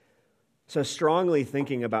So strongly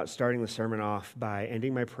thinking about starting the sermon off by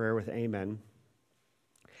ending my prayer with amen,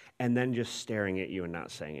 and then just staring at you and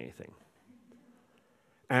not saying anything.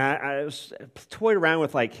 And I was toyed around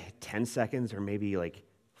with like 10 seconds or maybe like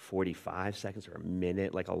 45 seconds or a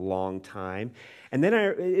minute, like a long time. And then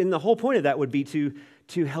and the whole point of that would be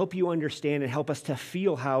to help you understand and help us to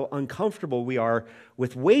feel how uncomfortable we are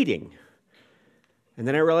with waiting. And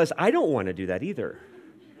then I realized I don't want to do that either.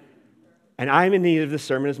 And I'm in need of this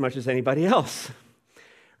sermon as much as anybody else,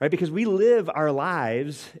 right? Because we live our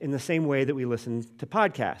lives in the same way that we listen to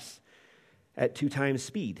podcasts at 2 times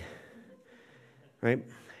speed, right?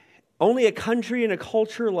 Only a country and a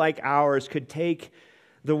culture like ours could take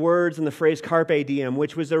the words and the phrase carpe diem,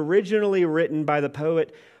 which was originally written by the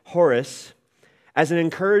poet Horace, as an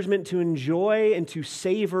encouragement to enjoy and to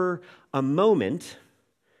savor a moment.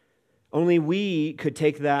 Only we could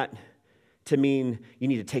take that to mean you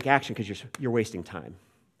need to take action because you're wasting time.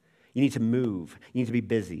 You need to move. You need to be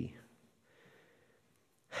busy.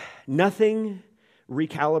 Nothing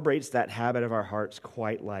recalibrates that habit of our hearts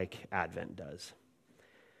quite like Advent does.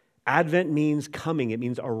 Advent means coming. It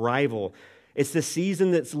means arrival. It's the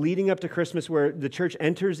season that's leading up to Christmas where the church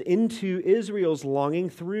enters into Israel's longing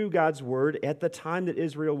through God's word at the time that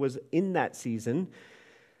Israel was in that season,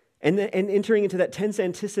 and entering into that tense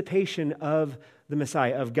anticipation of the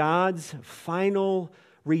Messiah, of God's final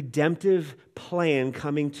redemptive plan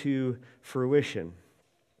coming to fruition.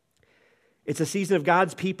 It's a season of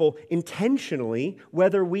God's people intentionally,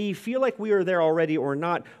 whether we feel like we are there already or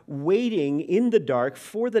not, waiting in the dark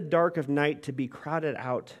for the dark of night to be crowded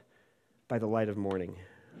out by the light of morning.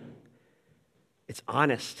 It's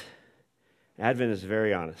honest. Advent is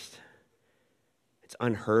very honest. It's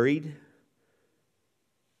unhurried.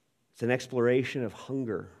 It's an exploration of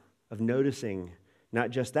hunger, of noticing not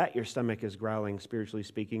just that your stomach is growling, spiritually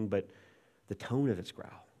speaking, but the tone of its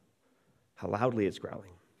growl, how loudly it's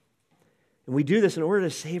growling. And we do this in order to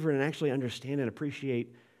savor and actually understand and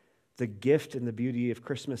appreciate the gift and the beauty of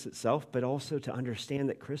Christmas itself, but also to understand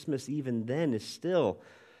that Christmas even then is still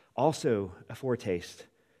also a foretaste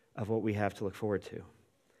of what we have to look forward to.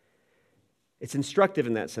 It's instructive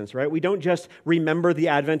in that sense, right? We don't just remember the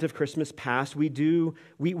advent of Christmas past. We do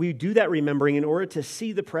that remembering in order to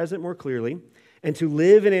see the present more clearly and to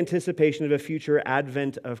live in anticipation of a future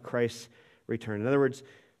advent of Christ's return. In other words,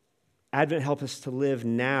 Advent helps us to live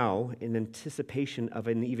now in anticipation of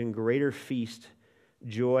an even greater feast,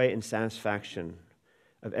 joy, and satisfaction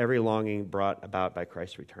of every longing brought about by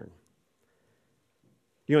Christ's return.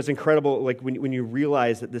 You know, it's incredible, like when you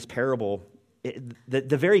realize that this parable,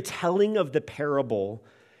 the very telling of the parable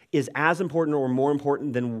is as important or more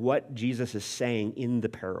important than what Jesus is saying in the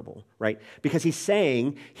parable, right? Because he's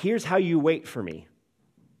saying, here's how you wait for me.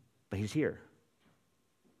 But he's here.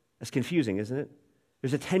 That's confusing, isn't it?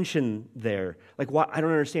 There's a tension there. Like, why, I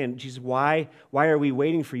don't understand. Jesus, why are we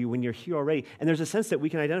waiting for you when you're here already? And there's a sense that we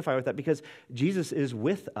can identify with that because Jesus is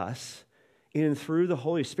with us in and through the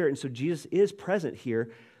Holy Spirit. And so Jesus is present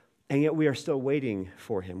here, and yet we are still waiting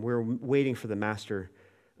for him. We're waiting for the master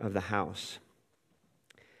of the house.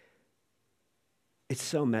 It's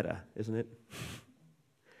so meta, isn't it?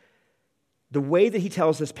 The way that he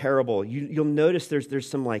tells this parable, you'll notice there's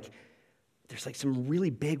some some really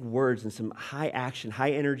big words and some high action,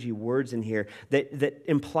 high energy words in here that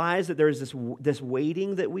implies that there is this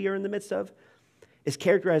waiting that we are in the midst of is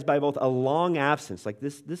characterized by both a long absence, like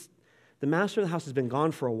the master of the house has been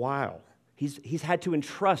gone for a while. He's had to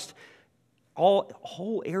entrust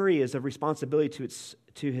whole areas of responsibility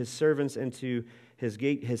to his servants and to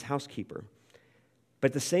his housekeeper. But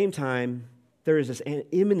at the same time, there is this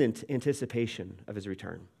imminent anticipation of his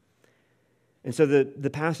return. And so the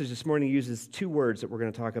passage this morning uses 2 words that we're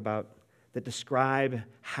going to talk about that describe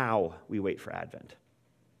how we wait for Advent.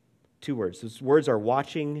 2 words. Those words are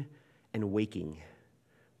watching and waking.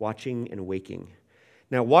 Watching and waking.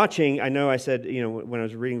 Now, watching, I know I said, when I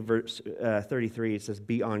was reading verse 33, it says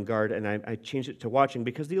be on guard, and I changed it to watching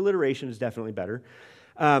because the alliteration is definitely better.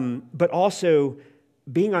 But also,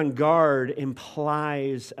 being on guard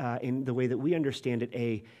implies, in the way that we understand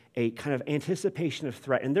it, a kind of anticipation of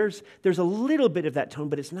threat. And there's a little bit of that tone,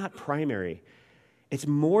 but it's not primary. It's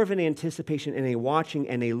more of an anticipation and a watching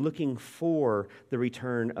and a looking for the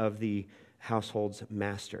return of the household's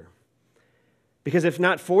master. Because if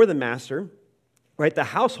not for the master, right, the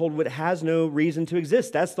household has no reason to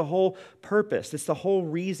exist. That's the whole purpose. It's the whole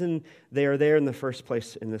reason they are there in the first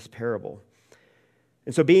place in this parable.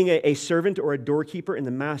 And so being a servant or a doorkeeper in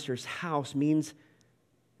the master's house means,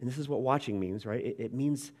 and this is what watching means, right? It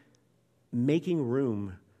means making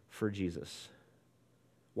room for Jesus.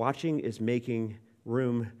 Watching is making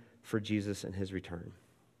room for Jesus and his return.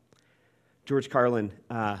 George Carlin,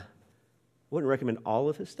 wouldn't recommend all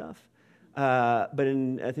of his stuff, but I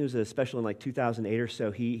think it was a special in like 2008 or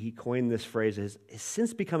so, he coined this phrase. It's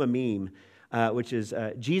since become a meme, which is,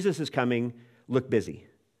 Jesus is coming, look busy.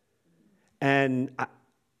 And,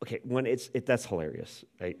 that's hilarious,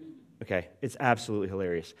 right? Okay, it's absolutely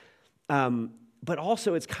hilarious. But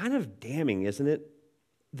also, it's kind of damning, isn't it?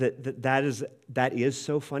 That is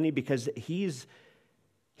so funny, because he's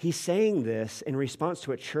saying this in response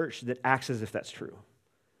to a church that acts as if that's true.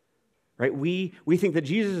 Right? We think that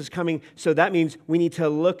Jesus is coming, so that means we need to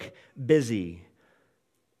look busy.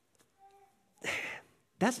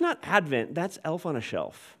 That's not Advent, that's Elf on a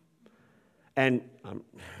Shelf. And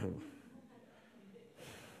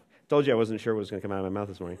told you I wasn't sure what was going to come out of my mouth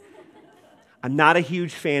this morning. I'm not a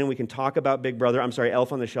huge fan. We can talk about Big Brother.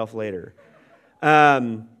 Elf on the Shelf later.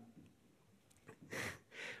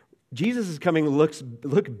 Jesus is coming,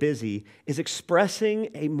 look busy, is expressing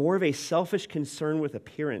more of a selfish concern with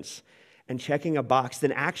appearance and checking a box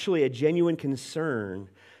than actually a genuine concern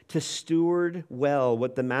to steward well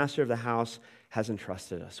what the master of the house has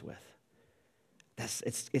entrusted us with.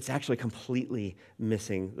 It's actually completely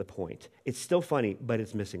missing the point. It's still funny, but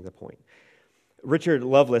it's missing the point. Richard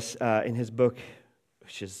Lovelace, in his book,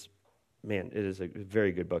 which is, it is a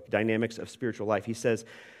very good book, Dynamics of Spiritual Life, he says,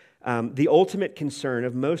 the ultimate concern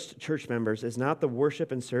of most church members is not the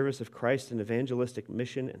worship and service of Christ and evangelistic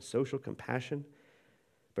mission and social compassion,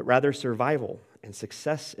 but rather survival and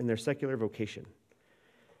success in their secular vocation.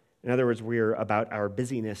 In other words, we're about our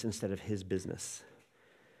busyness instead of his business.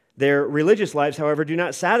 Their religious lives, however, do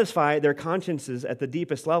not satisfy their consciences at the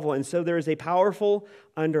deepest level, and so there is a powerful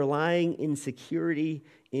underlying insecurity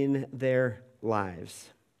in their lives.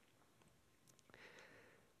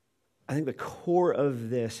 I think the core of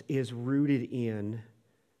this is rooted in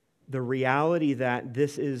the reality that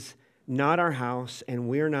this is not our house and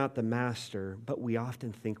we're not the master, but we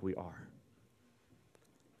often think we are.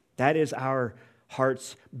 That is our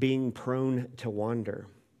hearts being prone to wander.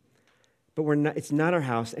 But it's not our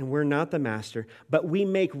house and we're not the master, but we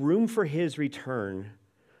make room for his return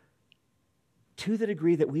to the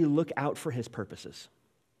degree that we look out for his purposes.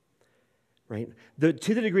 Right?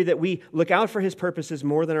 To the degree that we look out for his purposes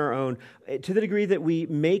more than our own, to the degree that we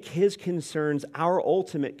make his concerns our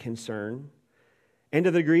ultimate concern, and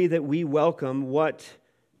to the degree that we welcome what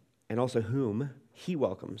and also whom he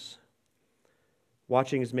welcomes.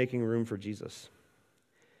 Watching is making room for Jesus.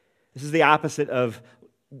 This is the opposite of,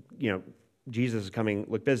 Jesus is coming,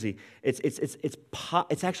 look busy.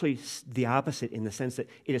 It's actually the opposite in the sense that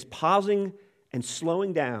it is pausing and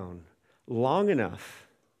slowing down long enough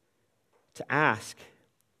to ask,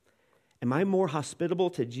 am I more hospitable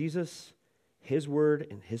to Jesus, his word,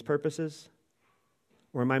 and his purposes?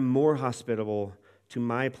 Or am I more hospitable to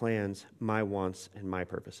my plans, my wants, and my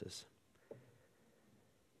purposes?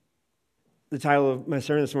 The title of my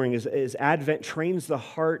sermon this morning is Advent trains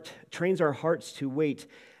our hearts to wait.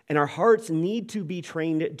 And our hearts need to be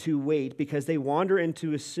trained to wait because they wander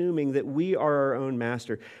into assuming that we are our own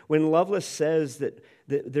master. When Lovelace says that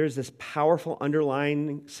there's this powerful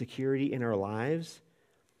underlying security in our lives,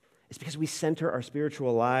 it's because we center our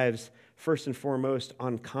spiritual lives first and foremost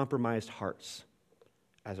on compromised hearts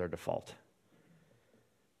as our default.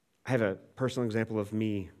 I have a personal example of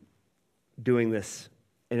me doing this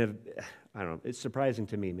it's surprising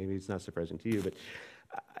to me. Maybe it's not surprising to you, but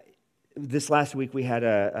this last week we had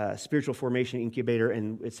a spiritual formation incubator,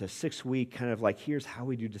 and it's a 6-week kind of like, here's how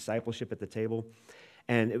we do discipleship at the table.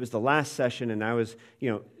 And it was the last session, and I was,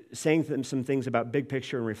 saying some things about big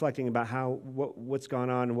picture and reflecting about what's gone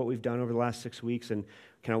on and what we've done over the last 6 weeks and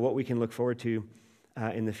kind of what we can look forward to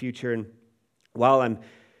in the future. And while I'm,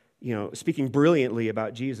 speaking brilliantly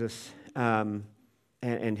about Jesus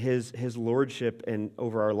and his lordship and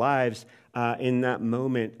over our lives, in that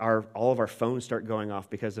moment, all of our phones start going off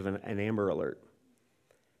because of an Amber Alert.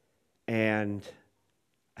 And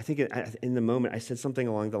I think in the moment, I said something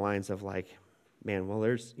along the lines of like, man, well,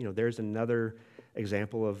 there's another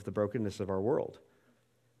example of the brokenness of our world.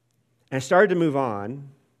 And I started to move on,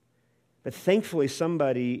 but thankfully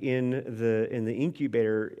somebody in the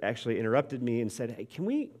incubator actually interrupted me and said, hey, can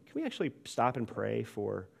we actually stop and pray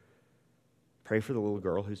for the little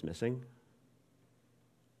girl who's missing?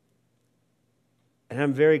 And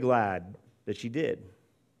I'm very glad that she did.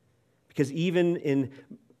 Because even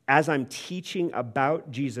as I'm teaching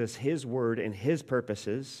about Jesus, his word, and his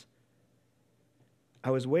purposes,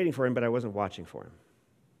 I was waiting for him, but I wasn't watching for him.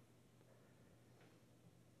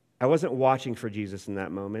 I wasn't watching for Jesus in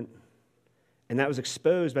that moment. And that was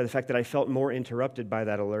exposed by the fact that I felt more interrupted by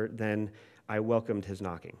that alert than I welcomed his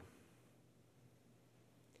knocking.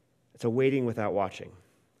 It's a waiting without watching.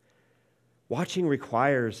 Watching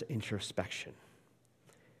requires introspection.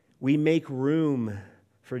 We make room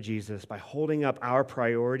for Jesus by holding up our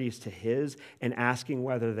priorities to his and asking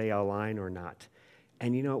whether they align or not.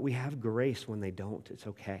 And you know, we have grace when they don't. It's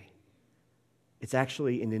okay. It's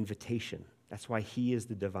actually an invitation. That's why he is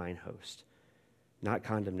the divine host. Not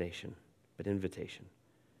condemnation, but invitation.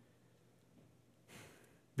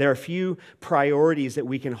 There are a few priorities that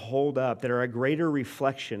we can hold up that are a greater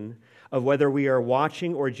reflection of whether we are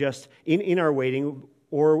watching or just in our waiting,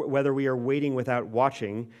 or whether we are waiting without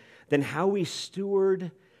watching, than how we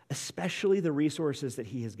steward, especially the resources that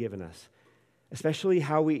he has given us, especially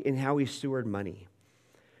how we steward money.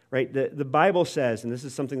 Right? The Bible says, and this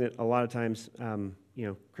is something that a lot of times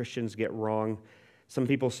Christians get wrong. Some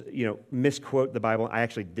people misquote the Bible. I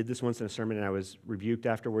actually did this once in a sermon, and I was rebuked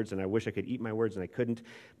afterwards, and I wish I could eat my words, and I couldn't.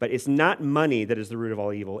 But it's not money that is the root of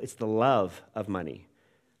all evil. It's the love of money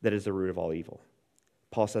that is the root of all evil.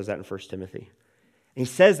 Paul says that in 1 Timothy. And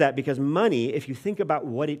he says that because money, if you think about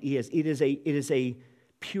what it is a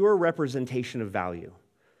pure representation of value.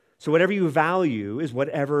 So whatever you value is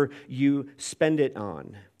whatever you spend it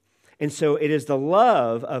on. And so it is the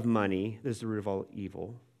love of money that is the root of all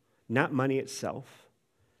evil, not money itself.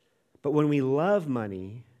 But when we love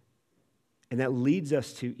money, and that leads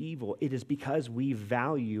us to evil, it is because we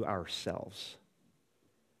value ourselves.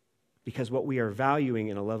 Because what we are valuing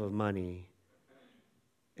in a love of money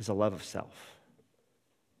is a love of self.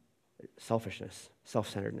 Selfishness,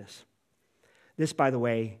 self-centeredness. This, by the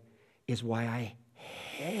way, is why I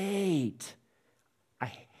hate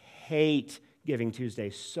Giving Tuesday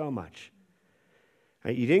so much.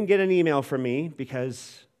 Right? You didn't get an email from me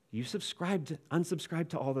because you unsubscribed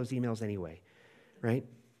to all those emails anyway, right?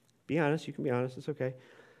 Be honest, you can be honest, it's okay.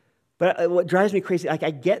 But what drives me crazy, I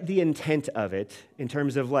get the intent of it in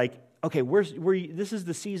terms of okay, this is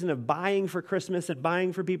the season of buying for Christmas and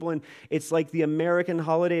buying for people, and it's like the American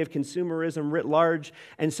holiday of consumerism writ large,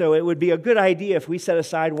 and so it would be a good idea if we set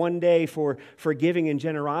aside one day for giving and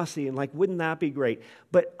generosity, and wouldn't that be great?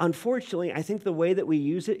 But unfortunately, I think the way that we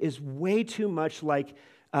use it is way too much like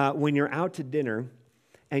when you're out to dinner,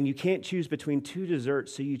 and you can't choose between two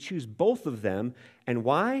desserts, so you choose both of them, and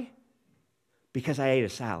why? Because I ate a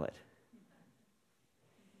salad.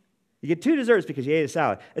 You get two desserts because you ate a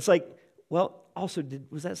salad. It's also,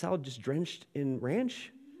 was that salad just drenched in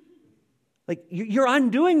ranch? You're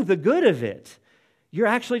undoing the good of it. You're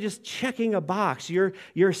actually just checking a box.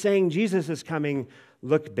 You're saying Jesus is coming,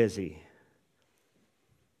 look busy.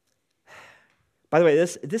 By the way,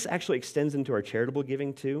 this actually extends into our charitable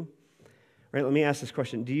giving too. Right? Let me ask this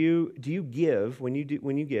question. Do you give, when you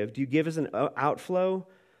give as an outflow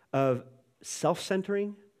of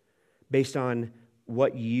self-centering based on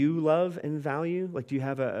what you love and value? Do you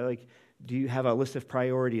have a list of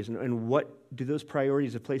priorities, and what do those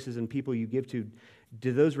priorities of places and people you give to,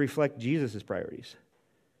 do those reflect Jesus' priorities,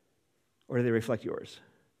 or do they reflect yours?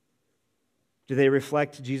 Do they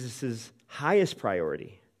reflect Jesus' highest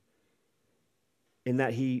priority in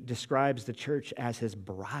that he describes the church as his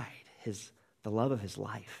bride, the love of his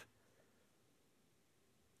life?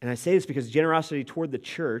 And I say this because generosity toward the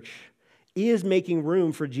church is making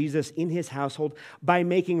room for Jesus in his household by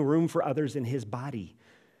making room for others in his body.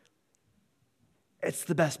 It's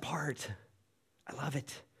the best part. I love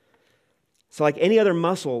it. So like any other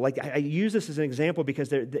muscle, I use this as an example because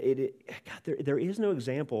there is no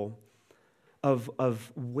example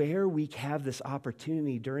of where we have this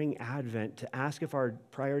opportunity during Advent to ask if our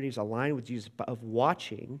priorities align with Jesus, of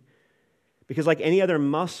watching. Because like any other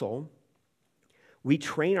muscle, we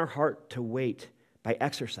train our heart to wait by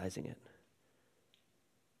exercising it.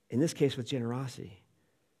 In this case, with generosity.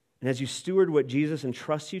 And as you steward what Jesus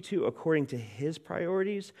entrusts you to according to his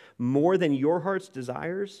priorities, more than your heart's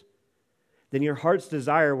desires, then your heart's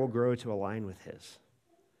desire will grow to align with his.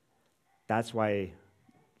 That's why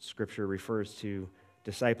Scripture refers to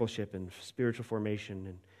discipleship and spiritual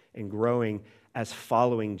formation and growing as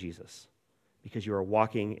following Jesus, because you are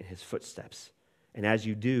walking in his footsteps. And as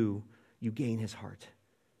you do, you gain his heart.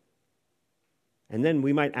 And then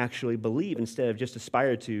we might actually believe instead of just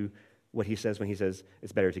aspire to what he says when he says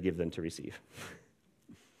it's better to give than to receive.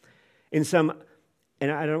 And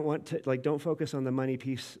I don't want to, don't focus on the money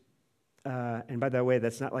piece. And by the way,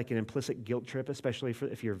 that's not like an implicit guilt trip, especially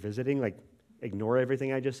if you're visiting, ignore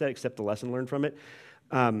everything I just said, except the lesson learned from it.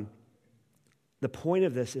 The point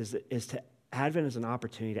of this is to Advent as an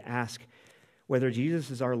opportunity to ask whether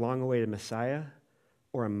Jesus is our long-awaited Messiah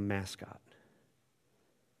or a mascot,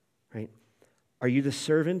 right? Are you the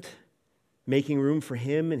servant making room for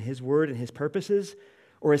him and his word and his purposes?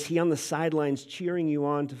 Or is he on the sidelines cheering you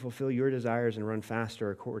on to fulfill your desires and run faster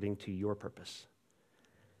according to your purpose?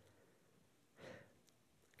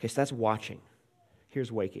 Okay, so that's watching.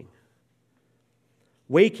 Here's waking.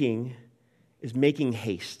 Waking is making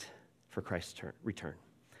haste for Christ's return.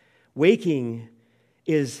 Waking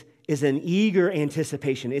is an eager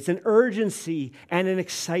anticipation. It's an urgency and an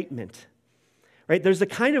excitement. Right? There's a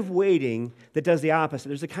kind of waiting that does the opposite.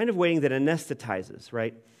 There's a kind of waiting that anesthetizes,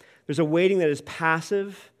 right? There's a waiting that is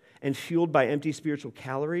passive and fueled by empty spiritual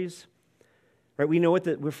calories. Right?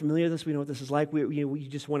 We're familiar with this. We know what this is like. We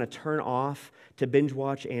just want to turn off to binge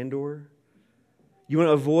watch Andor. You want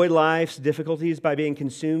to avoid life's difficulties by being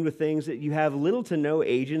consumed with things that you have little to no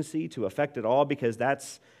agency to affect at all, because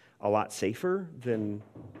that's a lot safer than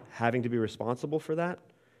having to be responsible for that.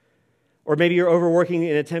 Or maybe you're overworking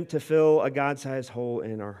in an attempt to fill a God-sized hole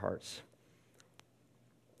in our hearts.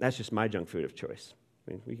 That's just my junk food of choice.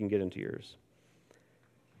 I mean, we can get into yours.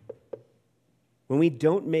 When we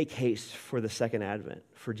don't make haste for the second advent,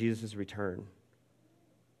 for Jesus' return,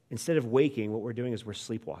 instead of waking, what we're doing is we're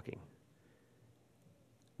sleepwalking.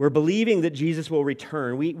 We're believing that Jesus will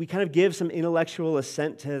return. We kind of give some intellectual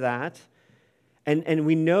assent to that, and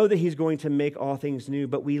we know that he's going to make all things new,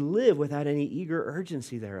 but we live without any eager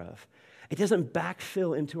urgency thereof. It doesn't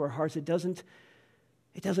backfill into our hearts. It doesn't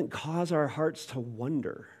cause our hearts to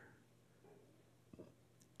wonder,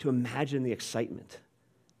 to imagine the excitement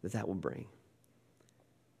that will bring.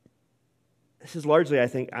 This is largely, I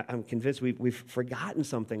think, I'm convinced we've forgotten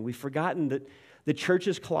something. We've forgotten that the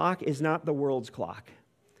church's clock is not the world's clock.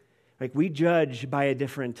 Like, we judge by a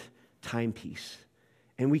different timepiece,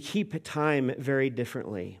 and we keep time very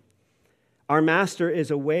differently. Our master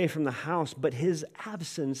is away from the house, but his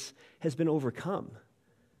absence has been overcome.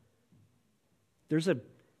 There's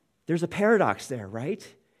a paradox there,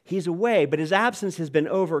 right? He's away, but his absence has been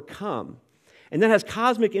overcome. And that has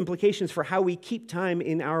cosmic implications for how we keep time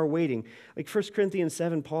in our waiting. Like 1 Corinthians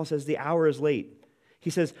 7, Paul says, the hour is late. He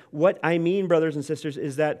says, what I mean, brothers and sisters,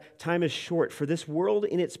 is that time is short. For this world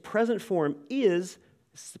in its present form this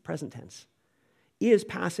is the present tense, is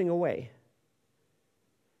passing away.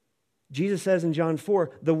 Jesus says in John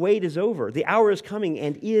 4, the wait is over. The hour is coming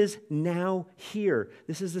and is now here.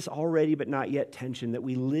 This is this already but not yet tension that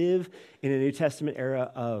we live in a New Testament era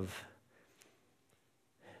of.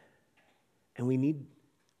 And we need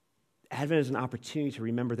Advent as an opportunity to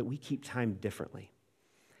remember that we keep time differently.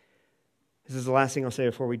 This is the last thing I'll say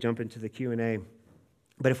before we jump into the Q&A.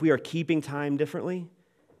 But if we are keeping time differently,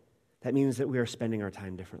 that means that we are spending our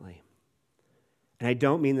time differently. And I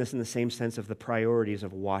don't mean this in the same sense of the priorities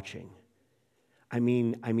of watching. I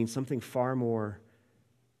mean something far more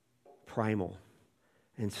primal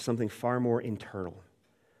and something far more internal.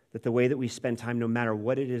 That the way that we spend time, no matter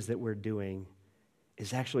what it is that we're doing,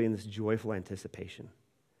 is actually in this joyful anticipation.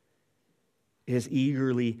 It is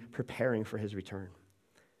eagerly preparing for his return.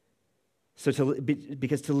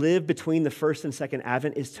 Because to live between the first and second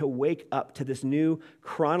advent is to wake up to this new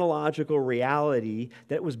chronological reality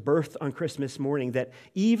that was birthed on Christmas morning, that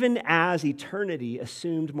even as eternity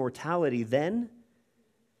assumed mortality then,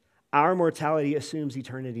 our mortality assumes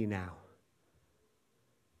eternity now.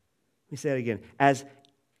 Let me say that again. As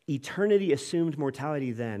eternity assumed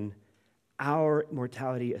mortality then, our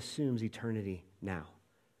mortality assumes eternity now.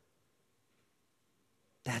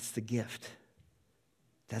 That's the gift.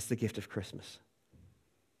 That's the gift of Christmas.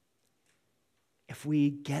 If we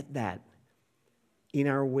get that in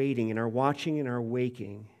our waiting, in our watching, in our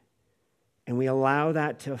waking, and we allow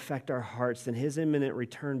that to affect our hearts, then his imminent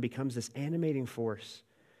return becomes this animating force,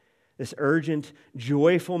 this urgent,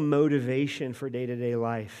 joyful motivation for day-to-day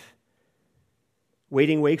life.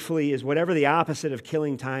 Waiting wakefully is whatever the opposite of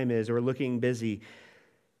killing time is, or looking busy,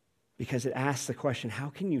 because it asks the question, how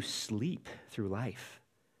can you sleep through life?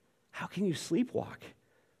 How can you sleepwalk?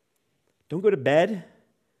 Don't go to bed.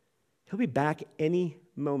 He'll be back any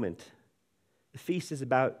moment. The feast is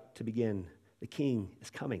about to begin. The King is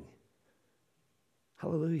coming.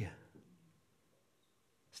 Hallelujah.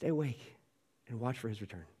 Stay awake and watch for his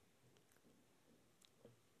return.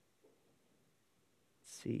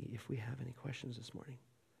 Let's see if we have any questions this morning.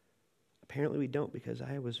 Apparently we don't, because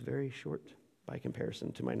I was very short by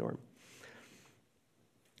comparison to my norm.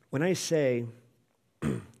 When I say,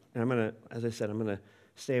 and as I said, I'm going to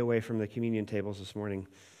stay away from the communion tables this morning.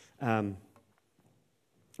 And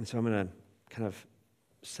so I'm going to kind of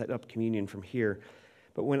set up communion from here.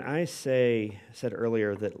 But when I said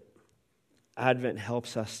earlier that Advent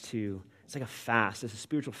helps us it's like a fast, it's a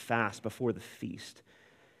spiritual fast before the feast.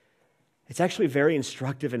 It's actually very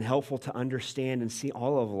instructive and helpful to understand and see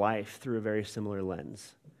all of life through a very similar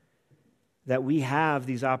lens. That we have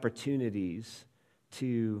these opportunities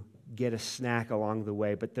to get a snack along the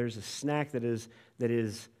way, but there's a snack that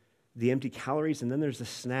is the empty calories, and then there's the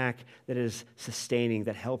snack that is sustaining,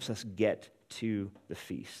 that helps us get to the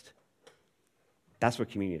feast. That's what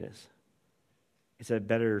communion is. It's a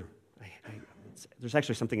better, there's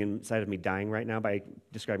actually something inside of me dying right now by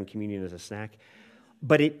describing communion as a snack,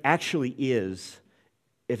 but it actually is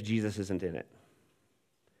if Jesus isn't in it.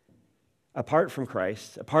 Apart from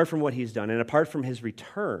Christ, apart from what he's done, and apart from his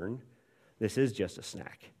return, this is just a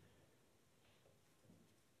snack.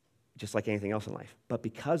 Just like anything else in life. But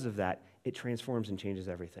because of that, it transforms and changes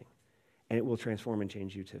everything. And it will transform and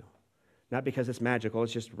change you too. Not because it's magical,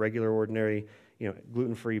 it's just regular, ordinary,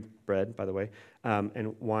 gluten-free bread, by the way,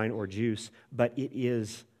 and wine or juice. But it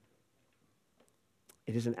is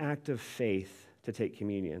an act of faith to take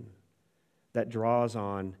communion that draws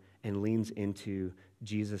on and leans into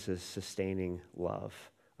Jesus' sustaining love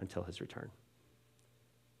until his return.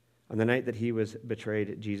 On the night that he was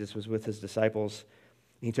betrayed, Jesus was with his disciples.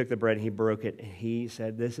 He took the bread and he broke it, and he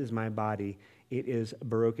said, "This is my body. It is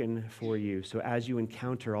broken for you." So as you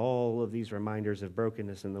encounter all of these reminders of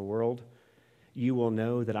brokenness in the world, you will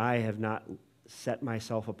know that I have not set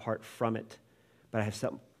myself apart from it, but I have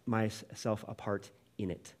set myself apart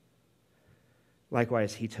in it.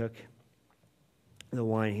 Likewise, he took the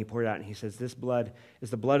wine, he poured it out, and he says, "This blood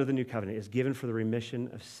is the blood of the new covenant. It is given for the remission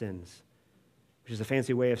of sins," which is a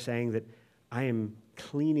fancy way of saying that I am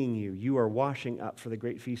cleaning you. You are washing up for the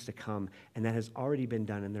great feast to come, and that has already been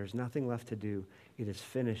done, and there's nothing left to do. It is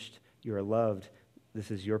finished. You are loved. This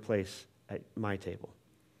is your place at my table.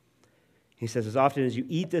 He says, as often as you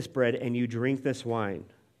eat this bread and you drink this wine,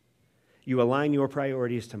 you align your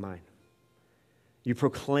priorities to mine. You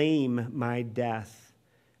proclaim my death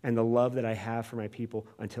and the love that I have for my people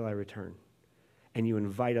until I return. And you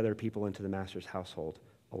invite other people into the Master's household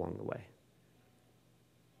along the way.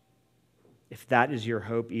 If that is your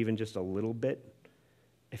hope, even just a little bit,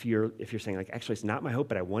 if you're saying, like, actually, it's not my hope,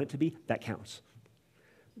 but I want it to be, that counts.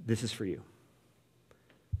 This is for you.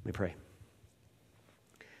 Let me pray.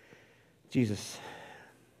 Jesus,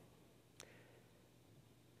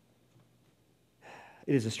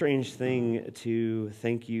 it is a strange thing to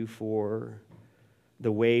thank you for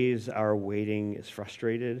the ways our waiting is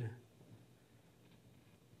frustrated.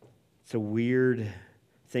 It's a weird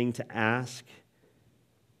thing to ask,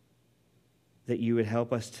 that you would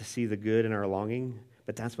help us to see the good in our longing,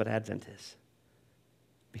 but that's what Advent is.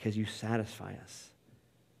 Because you satisfy us,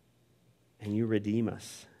 and you redeem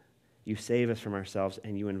us. You save us from ourselves,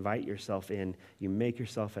 and you invite yourself in. You make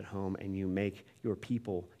yourself at home, and you make your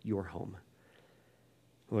people your home.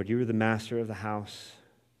 Lord, you are the master of the house.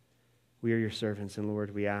 We are your servants, and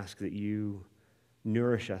Lord, we ask that you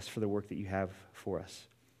nourish us for the work that you have for us.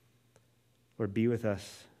 Lord, be with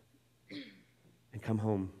us and come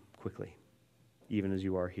home quickly, even as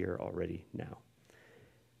you are here already now.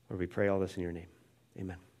 Lord, we pray all this in your name.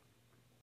 Amen.